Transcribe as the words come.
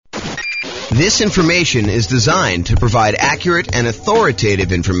This information is designed to provide accurate and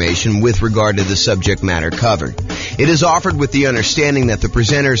authoritative information with regard to the subject matter covered. It is offered with the understanding that the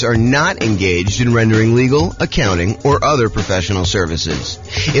presenters are not engaged in rendering legal, accounting, or other professional services.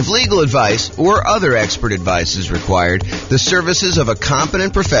 If legal advice or other expert advice is required, the services of a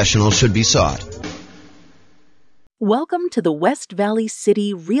competent professional should be sought. Welcome to the West Valley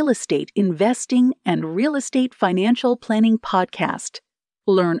City Real Estate Investing and Real Estate Financial Planning Podcast.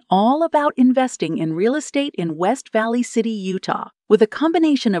 Learn all about investing in real estate in West Valley City, Utah, with a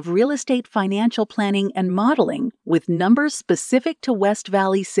combination of real estate financial planning and modeling with numbers specific to West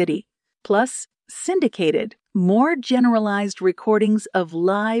Valley City, plus syndicated, more generalized recordings of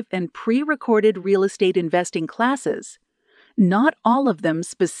live and pre-recorded real estate investing classes, not all of them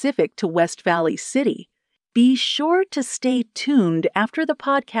specific to West Valley City. Be sure to stay tuned after the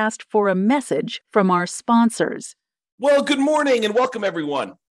podcast for a message from our sponsors. Well, good morning and welcome,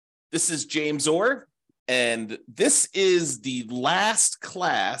 everyone. This is James Orr, and this is the last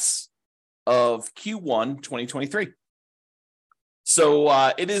class of Q1 2023. So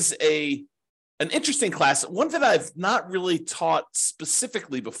it is an interesting class, one that I've not really taught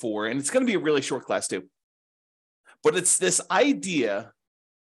specifically before, and it's going to be a really short class too. But it's this idea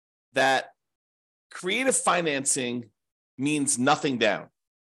that creative financing means nothing down.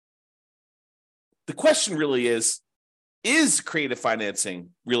 The question really is creative financing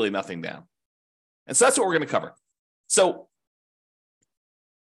really nothing down? And so that's what we're going to cover. So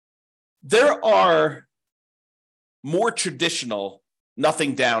there are more traditional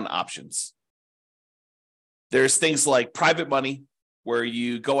nothing down options. There's things like private money, where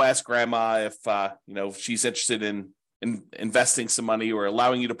you go ask grandma if she's interested in investing some money or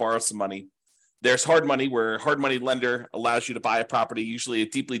allowing you to borrow some money. There's hard money, where a hard money lender allows you to buy a property, usually a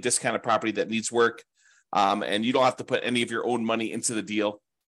deeply discounted property that needs work. And you don't have to put any of your own money into the deal.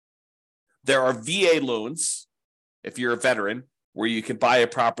 There are VA loans, if you're a veteran, where you can buy a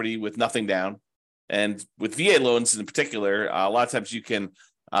property with nothing down. And with VA loans in particular, a lot of times you can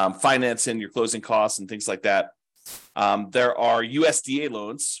finance in your closing costs and things like that. There are USDA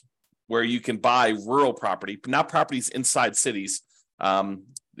loans, where you can buy rural property, not properties inside cities.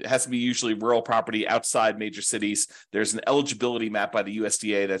 It has to be usually rural property outside major cities. There's an eligibility map by the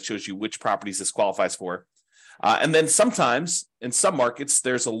USDA that shows you which properties this qualifies for. And then sometimes in some markets,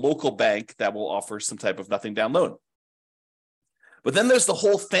 there's a local bank that will offer some type of nothing down loan. But then there's the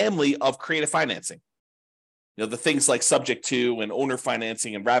whole family of creative financing. The things like subject to and owner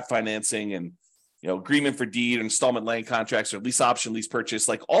financing and RAB financing and agreement for deed, installment land contracts, or lease option, lease purchase,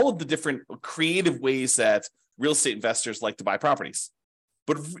 like all of the different creative ways that real estate investors like to buy properties.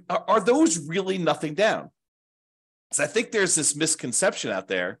 But are those really nothing down? So I think there's this misconception out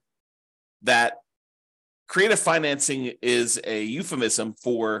there that creative financing is a euphemism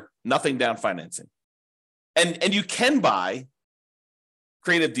for nothing down financing. And you can buy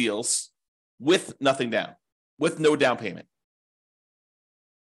creative deals with nothing down, with no down payment.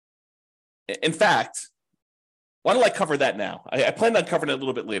 In fact, why don't I cover that now? I plan on covering it a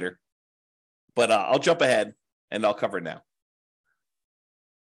little bit later, but I'll jump ahead and I'll cover it now.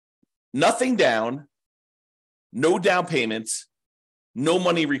 Nothing down, no down payments, no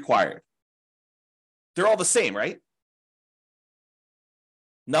money required. They're all the same, right?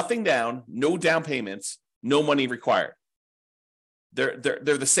 Nothing down, no down payments, no money required. They're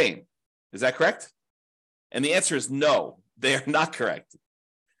the same. Is that correct? And the answer is no, they are not correct.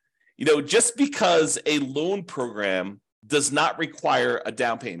 Just because a loan program does not require a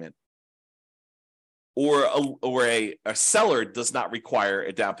down payment, or a seller does not require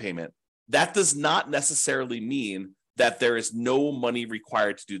a down payment, that does not necessarily mean that there is no money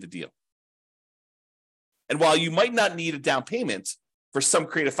required to do the deal. And while you might not need a down payment for some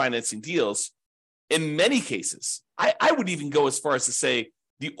creative financing deals, in many cases, I would even go as far as to say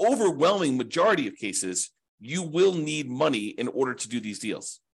the overwhelming majority of cases, you will need money in order to do these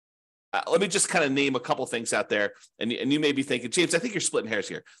deals. Let me just kind of name a couple things out there, and you may be thinking, James, I think you're splitting hairs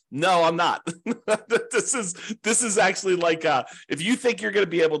here. No, I'm not. This is actually like if you think you're going to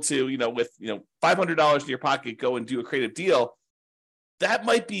be able to, with $500 in your pocket, go and do a creative deal, that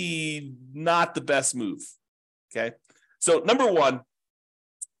might be not the best move. Okay, so number one,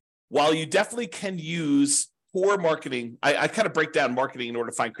 while you definitely can use poor marketing, I kind of break down marketing in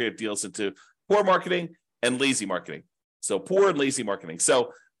order to find creative deals into poor marketing and lazy marketing. So poor and lazy marketing.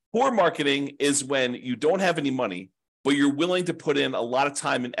 So poor marketing is when you don't have any money, but you're willing to put in a lot of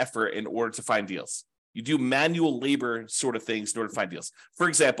time and effort in order to find deals. You do manual labor sort of things in order to find deals. For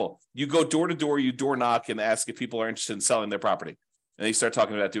example, you go door to door, you door knock and ask if people are interested in selling their property. And you start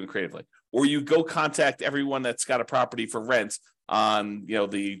talking about doing creatively. Or you go contact everyone that's got a property for rent on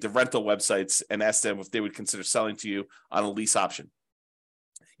the rental websites and ask them if they would consider selling to you on a lease option.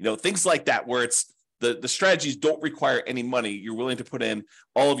 Things like that, where it's the strategies don't require any money. You're willing to put in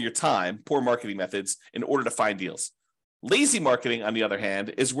all of your time, poor marketing methods, in order to find deals. Lazy marketing, on the other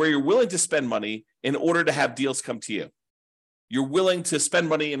hand, is where you're willing to spend money in order to have deals come to you. You're willing to spend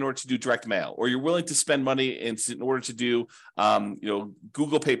money in order to do direct mail, or you're willing to spend money in order to do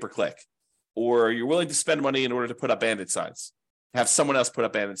Google pay-per-click, or you're willing to spend money in order to put up bandit signs, have someone else put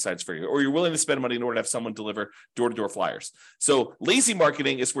up bandit signs for you, or you're willing to spend money in order to have someone deliver door-to-door flyers. So lazy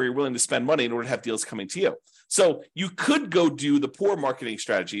marketing is where you're willing to spend money in order to have deals coming to you. So you could go do the poor marketing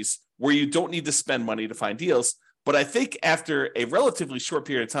strategies where you don't need to spend money to find deals. But I think after a relatively short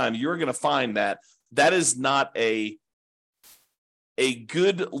period of time, you're going to find that is not a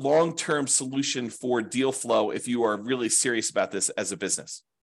good long-term solution for deal flow if you are really serious about this as a business.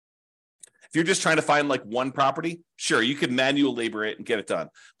 If you're just trying to find like one property, sure, you can manual labor it and get it done.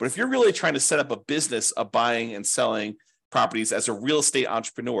 But if you're really trying to set up a business of buying and selling properties as a real estate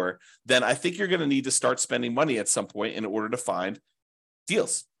entrepreneur, then I think you're going to need to start spending money at some point in order to find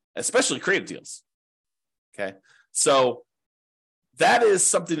deals, especially creative deals. Okay. So that is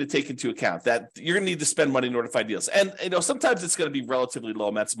something to take into account, that you're going to need to spend money in order to find deals. And, sometimes it's going to be relatively low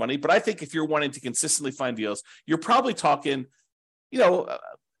amounts of money, but I think if you're wanting to consistently find deals, you're probably talking,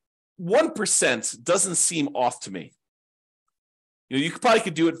 1% doesn't seem off to me. You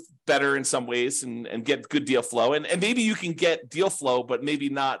could do it better in some ways and get good deal flow. And maybe you can get deal flow, but maybe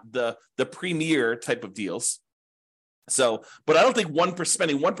not the premier type of deals. So, but I don't think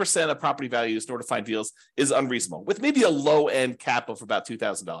spending 1% of property values in order to find deals is unreasonable, with maybe a low end cap of about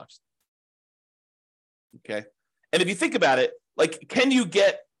 $2,000. Okay. And if you think about it, like, can you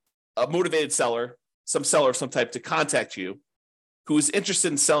get a motivated seller, some seller of some type, to contact you who is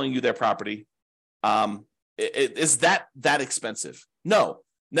interested in selling you their property? Is that expensive? No.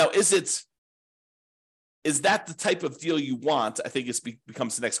 Now, is that the type of deal you want? I think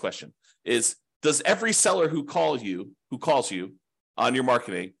becomes the next question. Does every seller who calls you on your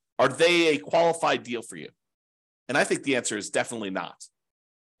marketing, are they a qualified deal for you? And I think the answer is definitely not.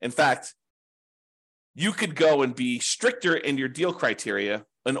 In fact, you could go and be stricter in your deal criteria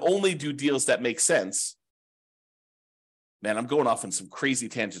and only do deals that make sense. Man, I'm going off on some crazy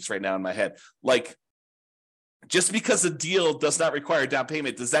tangents right now in my head. Like, just because a deal does not require down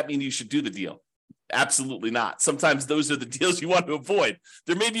payment, does that mean you should do the deal? Absolutely not. Sometimes those are the deals you want to avoid.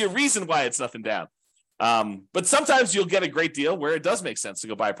 There may be a reason why it's nothing down. But sometimes you'll get a great deal where it does make sense to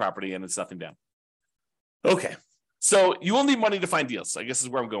go buy a property and it's nothing down. Okay. So you will need money to find deals, I guess is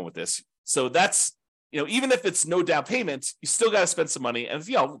where I'm going with this. So that's, even if it's no down payment, you still got to spend some money. And,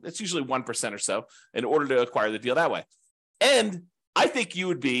 it's usually 1% or so in order to acquire the deal that way. And I think you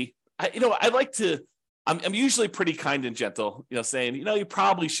would be, I'm usually pretty kind and gentle, saying, you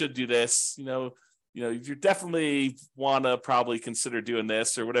probably should do this, you definitely want to probably consider doing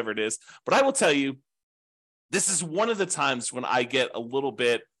this or whatever it is. But I will tell you, this is one of the times when I get a little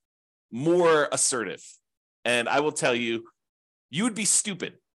bit more assertive. And I will tell you, you would be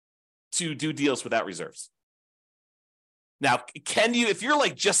stupid to do deals without reserves. Now, can you, if you're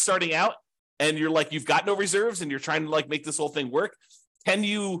like just starting out and you're like, you've got no reserves and you're trying to like make this whole thing work, can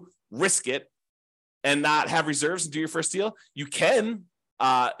you risk it and not have reserves and do your first deal? You can.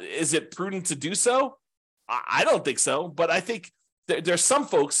 Is it prudent to do so? I don't think so, but I think there's some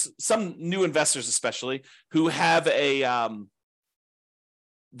folks, some new investors especially, who have their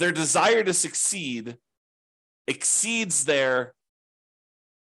desire to succeed exceeds their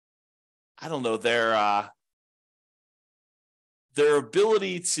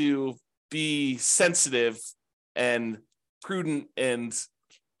ability to be sensitive and prudent and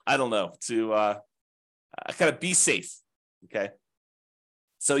to kind of be safe. Okay.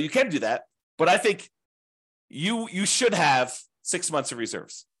 So you can do that, but I think you should have 6 months of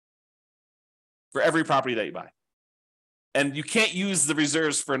reserves for every property that you buy. And you can't use the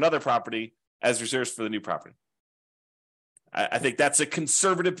reserves for another property as reserves for the new property. I think that's a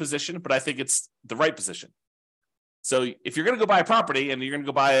conservative position, but I think it's the right position. So if you're going to go buy a property and you're going to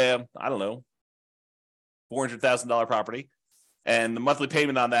go buy a, $400,000 property, and the monthly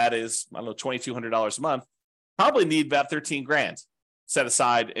payment on that is, $2,200 a month, probably need about $13,000 set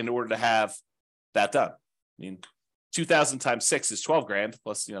aside in order to have that done. I mean, 2,000 times 6 is $12,000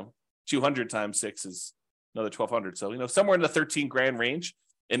 plus, 200 times 6 is another 1,200. So, somewhere in the $13,000 range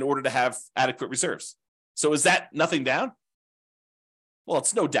in order to have adequate reserves. So is that nothing down? Well,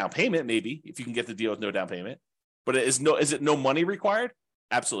 it's no down payment, maybe, if you can get the deal with no down payment. But is it no money required?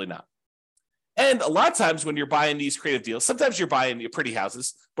 Absolutely not. And a lot of times when you're buying these creative deals, sometimes you're buying your pretty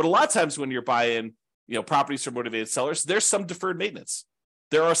houses, but a lot of times when you're buying properties for motivated sellers, there's some deferred maintenance.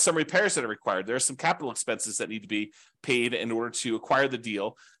 There are some repairs that are required. There are some capital expenses that need to be paid in order to acquire the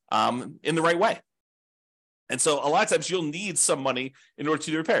deal in the right way. And so a lot of times you'll need some money in order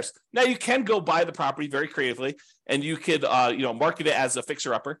to do repairs. Now you can go buy the property very creatively, and you could market it as a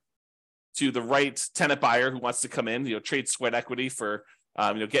fixer-upper to the right tenant buyer who wants to come in, trade sweat equity for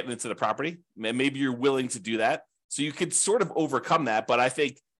getting into the property. And maybe you're willing to do that. So you could sort of overcome that. But I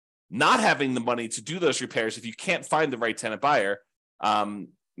think not having the money to do those repairs, if you can't find the right tenant buyer,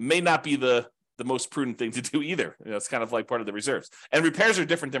 may not be the most prudent thing to do either. It's kind of like part of the reserves. And repairs are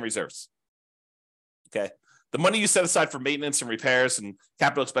different than reserves. Okay. The money you set aside for maintenance and repairs and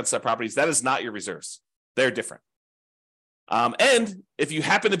capital expenses on properties, that is not your reserves. They're different. And if you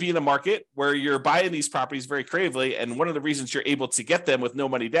happen to be in a market where you're buying these properties very creatively, and one of the reasons you're able to get them with no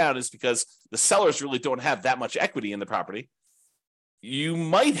money down is because the sellers really don't have that much equity in the property, you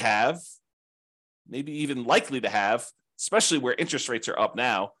might have, maybe even likely to have, especially where interest rates are up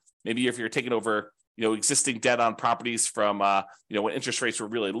now, maybe if you're taking over existing debt on properties from when interest rates were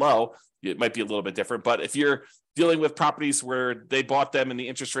really low, it might be a little bit different. But if you're dealing with properties where they bought them and the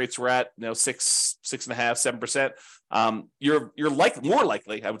interest rates were at 6.5%, 7%, you're more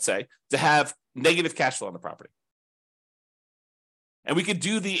likely, I would say, to have negative cash flow on the property. And we could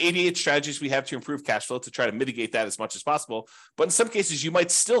do the 88 strategies we have to improve cash flow to try to mitigate that as much as possible. But in some cases, you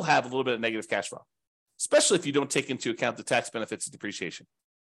might still have a little bit of negative cash flow, especially if you don't take into account the tax benefits of depreciation.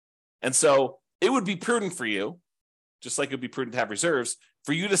 And so it would be prudent for you, just like it would be prudent to have reserves,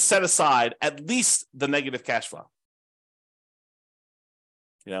 for you to set aside at least the negative cash flow.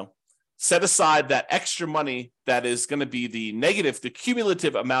 Set aside that extra money that is going to be the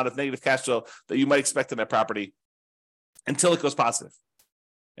cumulative amount of negative cash flow that you might expect in that property until it goes positive.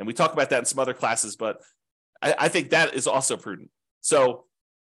 And we talk about that in some other classes, but I think that is also prudent. So,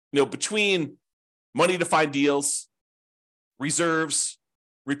 between money to find deals, reserves,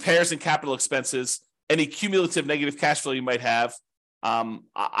 repairs and capital expenses, any cumulative negative cash flow you might have,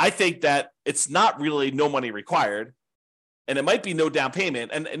 I think that it's not really no money required, and it might be no down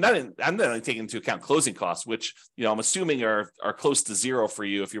payment. And I'm not only taking into account closing costs, which I'm assuming are close to zero for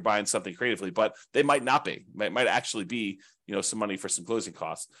you if you're buying something creatively, but they might not be. Might actually be some money for some closing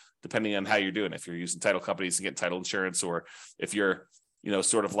costs, depending on how you're doing. If you're using title companies to get title insurance, or if you're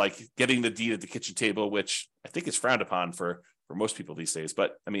sort of like getting the deed at the kitchen table, which I think is frowned upon for most people these days.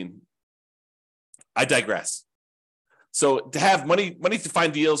 But I digress. So to have money to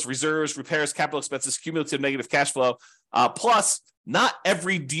find deals, reserves, repairs, capital expenses, cumulative negative cash flow, plus not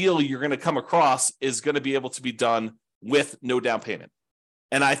every deal you're going to come across is going to be able to be done with no down payment.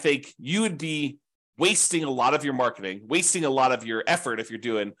 And I think you would be wasting a lot of your marketing, wasting a lot of your effort if you're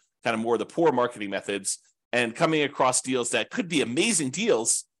doing kind of more of the poor marketing methods and coming across deals that could be amazing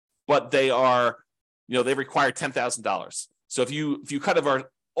deals, but they are, they require $10,000. So if you kind of are,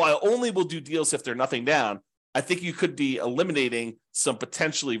 I only will do deals if they're nothing down, I think you could be eliminating some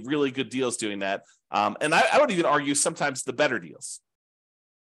potentially really good deals doing that. And I would even argue sometimes the better deals.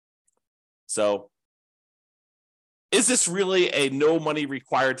 So is this really a no money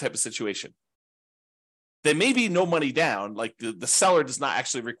required type of situation? There may be no money down, like the seller does not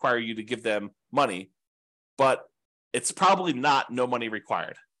actually require you to give them money, but it's probably not no money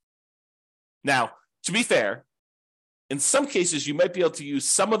required. Now, to be fair, in some cases, you might be able to use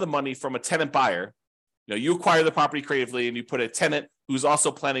some of the money from a tenant buyer. You acquire the property creatively and you put a tenant who's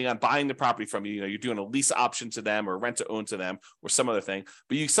also planning on buying the property from you. You're doing a lease option to them or rent to own to them or some other thing.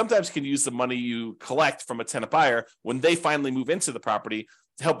 But you sometimes can use the money you collect from a tenant buyer when they finally move into the property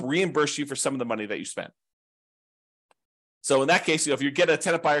to help reimburse you for some of the money that you spent. So in that case, if you get a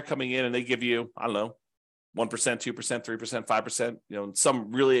tenant buyer coming in and they give you, 1%, 2%, 3%, 5%, in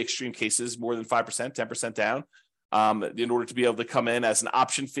some really extreme cases, more than 5%, 10% down, in order to be able to come in as an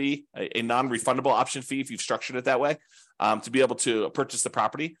option fee, a non-refundable option fee, if you've structured it that way, to be able to purchase the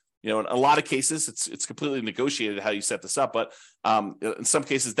property. In a lot of cases, it's completely negotiated how you set this up, but in some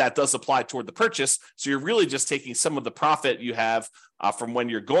cases that does apply toward the purchase. So you're really just taking some of the profit you have from when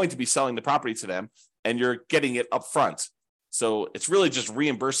you're going to be selling the property to them, and you're getting it up front. So it's really just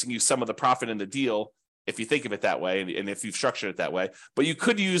reimbursing you some of the profit in the deal, if you think of it that way, and if you've structured it that way. But you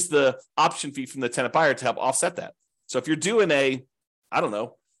could use the option fee from the tenant buyer to help offset that. So if you're doing a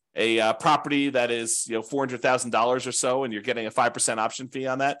property that is $400,000 or so, and you're getting a 5% option fee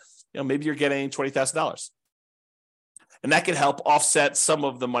on that, maybe you're getting $20,000, and that could help offset some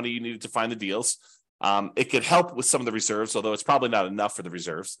of the money you needed to find the deals. It could help with some of the reserves, although it's probably not enough for the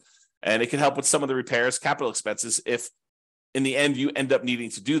reserves, and it can help with some of the repairs, capital expenses, if in the end you end up needing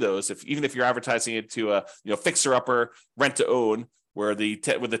to do those. Even if you're advertising it to a fixer upper, rent to own, where the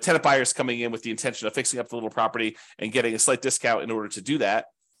tenant buyer is coming in with the intention of fixing up the little property and getting a slight discount in order to do that.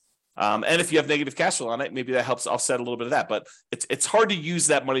 And if you have negative cash flow on it, maybe that helps offset a little bit of that. But it's hard to use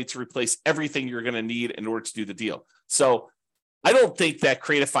that money to replace everything you're going to need in order to do the deal. So I don't think that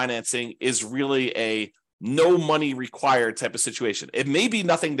creative financing is really a no money required type of situation. It may be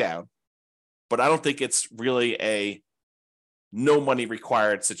nothing down, but I don't think it's really a no money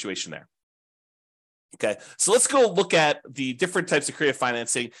required situation there. Okay, so let's go look at the different types of creative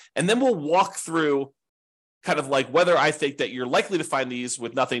financing, and then we'll walk through kind of like whether I think that you're likely to find these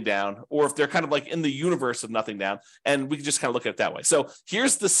with nothing down, or if they're kind of like in the universe of nothing down, and we can just kind of look at it that way. So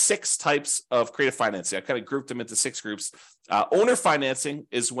here's the 6 types of creative financing. I kind of grouped them into 6 groups. Owner financing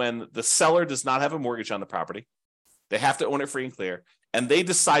is when the seller does not have a mortgage on the property. They have to own it free and clear, and they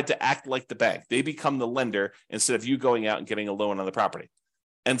decide to act like the bank. They become the lender instead of you going out and getting a loan on the property.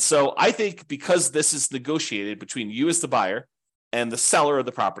 And so I think because this is negotiated between you as the buyer and the seller of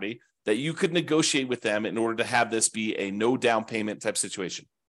the property, that you could negotiate with them in order to have this be a no down payment type situation.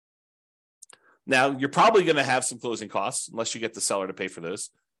 Now, you're probably going to have some closing costs unless you get the seller to pay for those.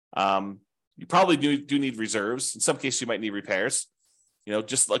 You probably do need reserves. In some cases, you might need repairs,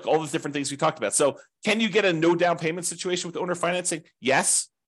 just like all the different things we talked about. So can you get a no down payment situation with owner financing? Yes.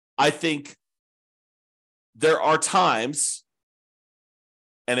 I think there are times,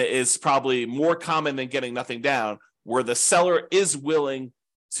 and it is probably more common than getting nothing down, where the seller is willing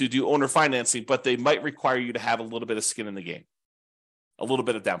to do owner financing, but they might require you to have a little bit of skin in the game, a little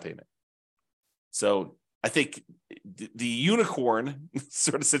bit of down payment. So I think the unicorn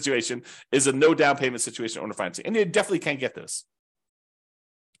sort of situation is a no down payment situation, owner financing, and you definitely can get this.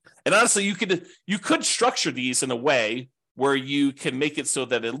 And honestly, you could structure these in a way where you can make it so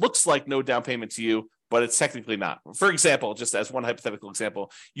that it looks like no down payment to you, but it's technically not. For example, just as one hypothetical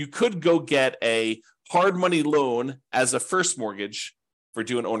example, you could go get a hard money loan as a first mortgage for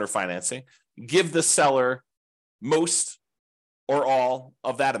doing owner financing, give the seller most or all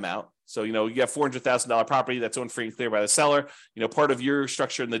of that amount. So, you have $400,000 property that's owned free and clear by the seller. Part of your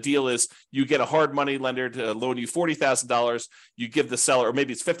structure in the deal is you get a hard money lender to loan you $40,000. You give the seller, or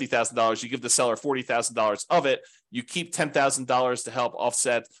maybe it's $50,000. You give the seller $40,000 of it. You keep $10,000 to help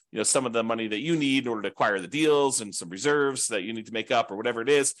offset, some of the money that you need in order to acquire the deals and some reserves that you need to make up or whatever it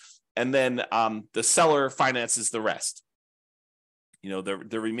is. And then the seller finances the rest.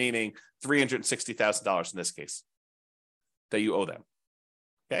 The remaining $360,000 in this case that you owe them.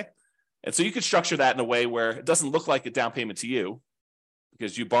 Okay. And so you could structure that in a way where it doesn't look like a down payment to you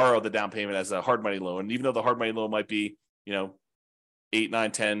because you borrow the down payment as a hard money loan. Even though the hard money loan might be, 8,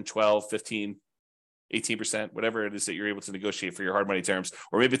 9, 10, 12, 15, 18%, whatever it is that you're able to negotiate for your hard money terms,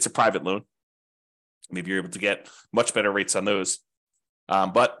 or maybe it's a private loan. Maybe you're able to get much better rates on those.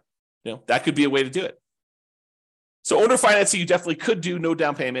 But that could be a way to do it. So owner financing, you definitely could do no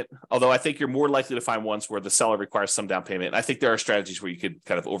down payment, although I think you're more likely to find ones where the seller requires some down payment. And I think there are strategies where you could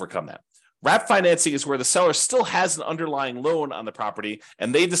kind of overcome that. Wrap financing is where the seller still has an underlying loan on the property,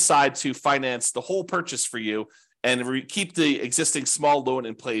 and they decide to finance the whole purchase for you and keep the existing small loan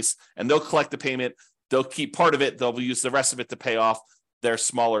in place, and they'll collect the payment. They'll keep part of it. They'll use the rest of it to pay off their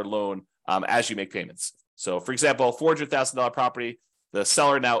smaller loan as you make payments. So, for example, $400,000 property, the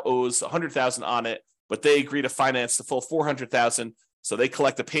seller now owes $100,000 on it, but they agree to finance the full $400,000. So they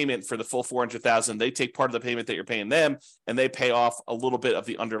collect the payment for the full $400,000. They take part of the payment that you're paying them, and they pay off a little bit of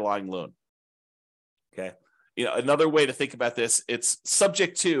the underlying loan. Okay. Another way to think about this, it's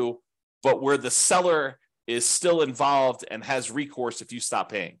subject to, but where the seller is still involved and has recourse if you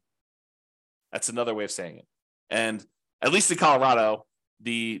stop paying. That's another way of saying it. And at least in Colorado,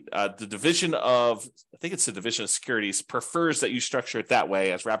 the division of, I think it's the Division of Securities, prefers that you structure it that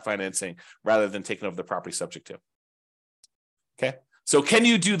way as wrap financing rather than taking over the property subject to. Okay. So can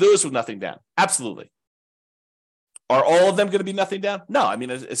you do those with nothing down? Absolutely. Are all of them going to be nothing down? No. I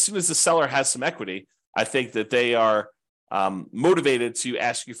mean, as soon as the seller has some equity, I think that they are motivated to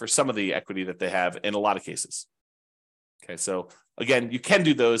ask you for some of the equity that they have in a lot of cases. Okay. So again, you can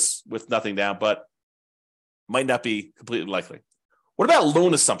do those with nothing down, but might not be completely likely. What about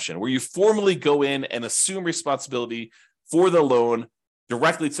loan assumption, where you formally go in and assume responsibility for the loan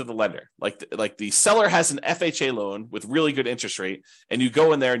directly to the lender? Like the seller has an FHA loan with really good interest rate, and you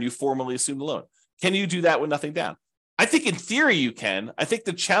go in there and you formally assume the loan. Can you do that with nothing down? I think in theory you can. I think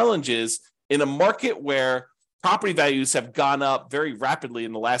the challenge is in a market where property values have gone up very rapidly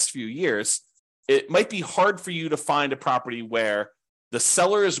in the last few years, it might be hard for you to find a property where the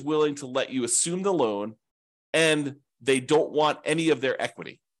seller is willing to let you assume the loan and they don't want any of their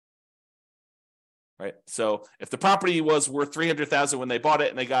equity. right? So if the property was worth $300,000 when they bought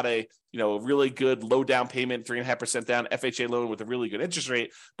it, and they got a really good low down payment, 3.5% down FHA loan with a really good interest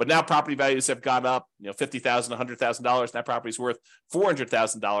rate, but now property values have gone up, $50,000, $100,000, and that property's worth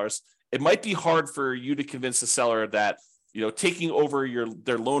 $400,000. It might be hard for you to convince the seller that taking over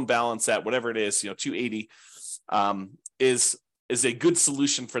their loan balance at whatever it is, 280, is a good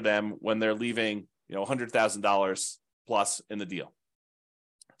solution for them when they're leaving $100,000 plus in the deal.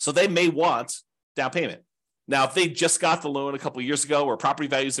 So they may want down payment. Now, if they just got the loan a couple of years ago, where property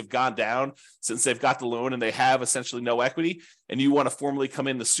values have gone down since they've got the loan and they have essentially no equity, and you want to formally come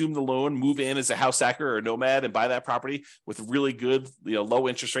in, assume the loan, move in as a house hacker or a nomad and buy that property with really good, low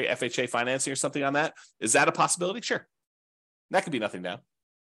interest rate FHA financing or something on that, is that a possibility? Sure. That could be nothing down.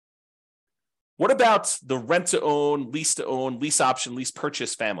 What about the rent to own, lease option, lease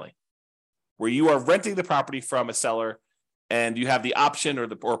purchase family, where you are renting the property from a seller and you have the option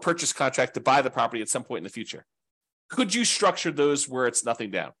or purchase contract to buy the property at some point in the future? Could you structure those where it's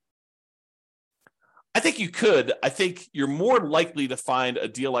nothing down? I think you could. I think you're more likely to find a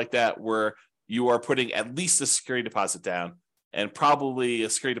deal like that where you are putting at least a security deposit down and probably a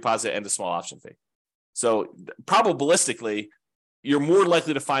security deposit and a small option fee. So probabilistically, you're more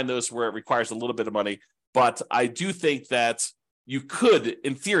likely to find those where it requires a little bit of money. But I do think that you could,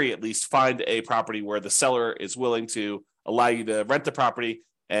 in theory at least, find a property where the seller is willing to allow you to rent the property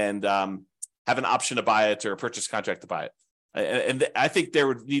and have an option to buy it or a purchase contract to buy it. And I think there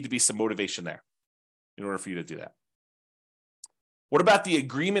would need to be some motivation there in order for you to do that. What about the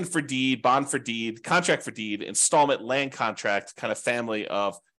agreement for deed, bond for deed, contract for deed, installment land contract kind of family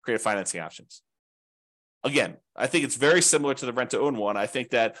of creative financing options? Again, I think it's very similar to the rent to own one. I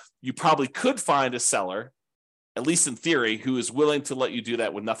think that you probably could find a seller, at least in theory, who is willing to let you do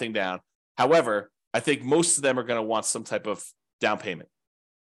that with nothing down. However, I think most of them are going to want some type of down payment.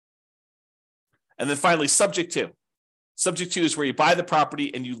 And then finally, subject to. Subject to is where you buy the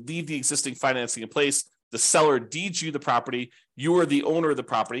property and you leave the existing financing in place. The seller deeds you the property. You are the owner of the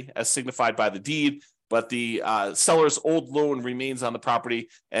property, as signified by the deed, but the seller's old loan remains on the property.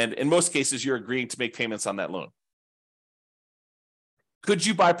 And in most cases, you're agreeing to make payments on that loan. Could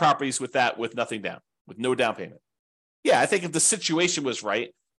you buy properties with nothing down, with no down payment? Yeah, I think if the situation was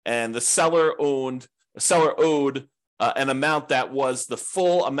right, and the seller owed an amount that was the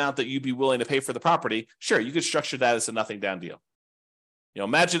full amount that you'd be willing to pay for the property, sure, you could structure that as a nothing down deal.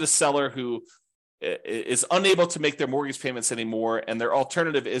 Imagine a seller who is unable to make their mortgage payments anymore, and their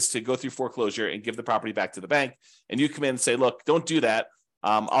alternative is to go through foreclosure and give the property back to the bank. And you come in and say, look, don't do that.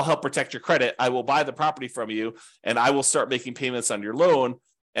 I'll help protect your credit. I will buy the property from you, and I will start making payments on your loan.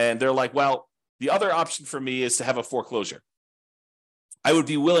 And they're like, well, the other option for me is to have a foreclosure. I would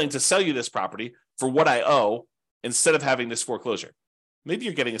be willing to sell you this property for what I owe instead of having this foreclosure. Maybe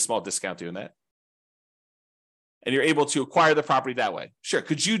you're getting a small discount doing that. And you're able to acquire the property that way. Sure.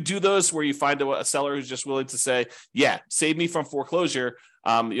 Could you do those where you find a seller who's just willing to say, yeah, save me from foreclosure,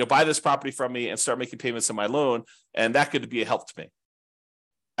 buy this property from me and start making payments on my loan, and that could be a help to me?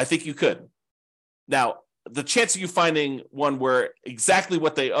 I think you could. Now, the chance of you finding one where exactly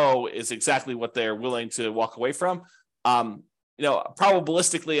what they owe is exactly what they're willing to walk away from,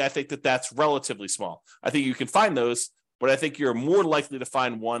 probabilistically, I think that's relatively small. I think you can find those, but I think you're more likely to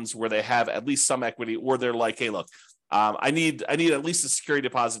find ones where they have at least some equity, or they're like, hey, look, I need at least a security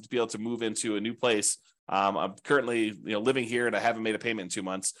deposit to be able to move into a new place. I'm currently living here and I haven't made a payment in 2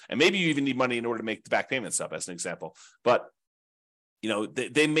 months. And maybe you even need money in order to make the back payments up, as an example. But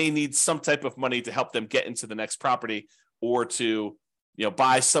they may need some type of money to help them get into the next property, or to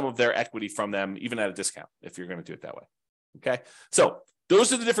buy some of their equity from them, even at a discount, if you're going to do it that way. Okay, so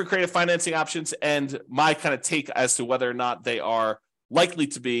those are the different creative financing options, and my kind of take as to whether or not they are likely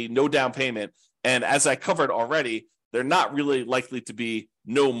to be no down payment. And as I covered already, they're not really likely to be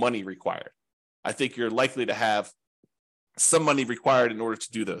no money required. I think you're likely to have some money required in order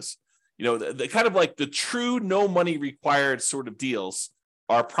to do those. The kind of like the true no money required sort of deals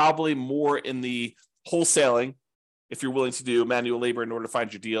are probably more in the wholesaling, if you're willing to do manual labor in order to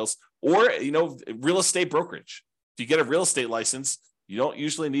find your deals, or real estate brokerage. If you get a real estate license, you don't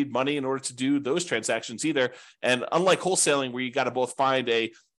usually need money in order to do those transactions either. And unlike wholesaling, where you got to both find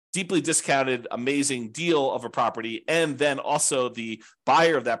a deeply discounted, amazing deal of a property, and then also the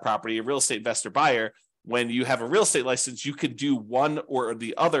buyer of that property, a real estate investor buyer, when you have a real estate license, you could do one or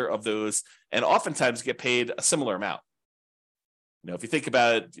the other of those and oftentimes get paid a similar amount. If you think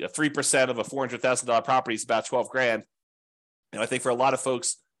about it, 3% of a $400,000 property is about $12,000. I think for a lot of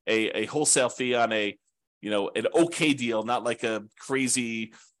folks, a wholesale fee on an okay deal, not like a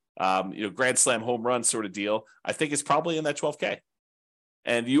crazy, grand slam home run sort of deal, I think it's probably in that $12,000.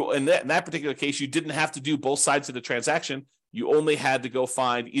 And you, in that particular case, you didn't have to do both sides of the transaction. You only had to go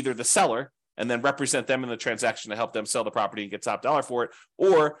find either the seller and then represent them in the transaction to help them sell the property and get top dollar for it,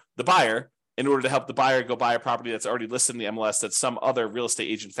 or the buyer in order to help the buyer go buy a property that's already listed in the MLS that some other real estate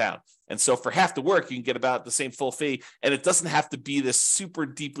agent found. And so for half the work, you can get about the same full fee, and it doesn't have to be this super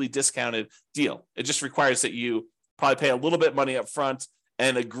deeply discounted deal. It just requires that you probably pay a little bit of money up front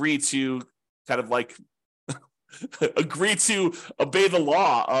and agree to kind of like agree to obey the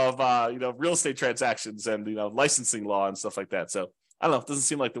law of real estate transactions and licensing law and stuff like that. So I don't know, it doesn't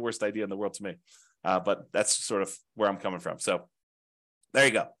seem like the worst idea in the world to me, but that's sort of where I'm coming from. So there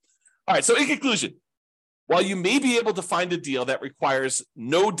you go. All right, so in conclusion, while you may be able to find a deal that requires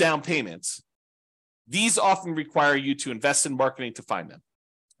no down payments, these often require you to invest in marketing to find them.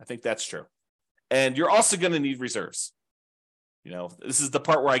 I think that's true. And you're also going to need reserves. This is the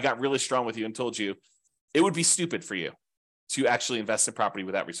part where I got really strong with you and told you it would be stupid for you to actually invest in property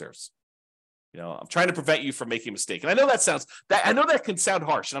without reserves. I'm trying to prevent you from making a mistake. And I know that can sound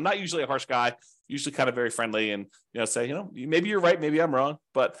harsh, and I'm not usually a harsh guy, usually kind of very friendly and, say, maybe you're right, maybe I'm wrong.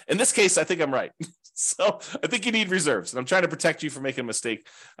 But in this case, I think I'm right. So I think you need reserves, and I'm trying to protect you from making a mistake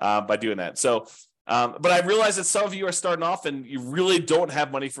by doing that. So, but I realize that some of you are starting off and you really don't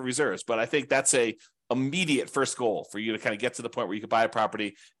have money for reserves, but I think that's a immediate first goal for you to kind of get to the point where you can buy a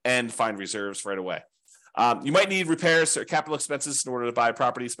property and find reserves right away. You might need repairs or capital expenses in order to buy a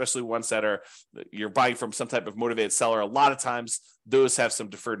property, especially ones that you're buying from some type of motivated seller. A lot of times those have some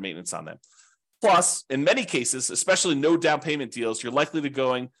deferred maintenance on them. Plus, in many cases, especially no down payment deals, you're likely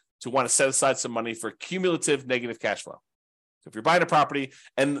to want to set aside some money for cumulative negative cash flow. So if you're buying a property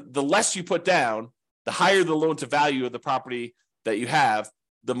and the less you put down, the higher the loan to value of the property that you have,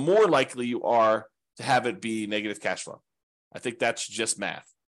 the more likely you are to have it be negative cash flow. I think that's just math.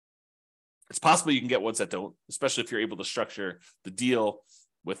 It's possible you can get ones that don't, especially if you're able to structure the deal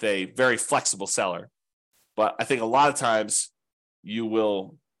with a very flexible seller. But I think a lot of times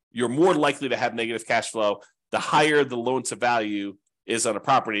you're more likely to have negative cash flow the higher the loan to value is on a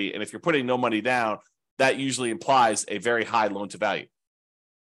property. And if you're putting no money down, that usually implies a very high loan to value.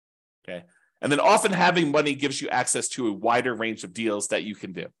 Okay. And then often having money gives you access to a wider range of deals that you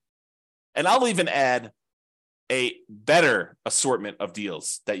can do. And I'll even add a better assortment of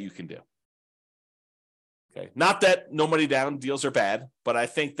deals that you can do. Okay. Not that no money down deals are bad, but I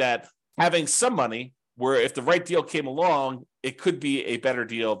think that having some money where if the right deal came along, it could be a better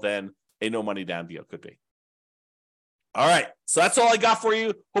deal than a no money down deal could be. All right. So that's all I got for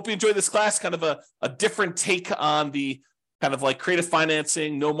you. Hope you enjoyed this class, kind of a different take on the kind of like creative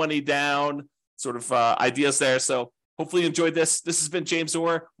financing, no money down sort of ideas there. So hopefully you enjoyed this. This has been James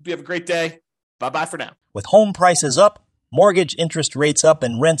Orr. Hope you have a great day. Bye-bye for now. With home prices up, mortgage interest rates up,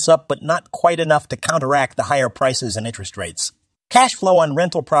 and rents up, but not quite enough to counteract the higher prices and interest rates. Cash flow on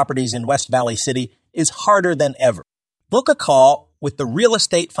rental properties in West Valley City is harder than ever. Book a call with the Real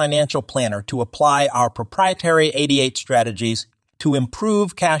Estate Financial Planner to apply our proprietary 88 strategies to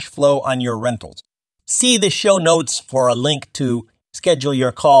improve cash flow on your rentals. See the show notes for a link to schedule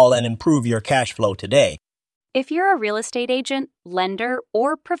your call and improve your cash flow today. If you're a real estate agent, lender,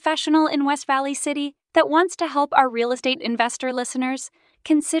 or professional in West Valley City that wants to help our real estate investor listeners,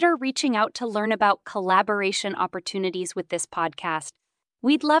 consider reaching out to learn about collaboration opportunities with this podcast.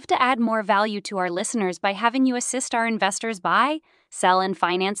 We'd love to add more value to our listeners by having you assist our investors buy, sell, and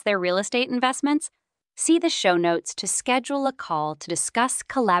finance their real estate investments. See the show notes to schedule a call to discuss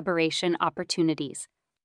collaboration opportunities.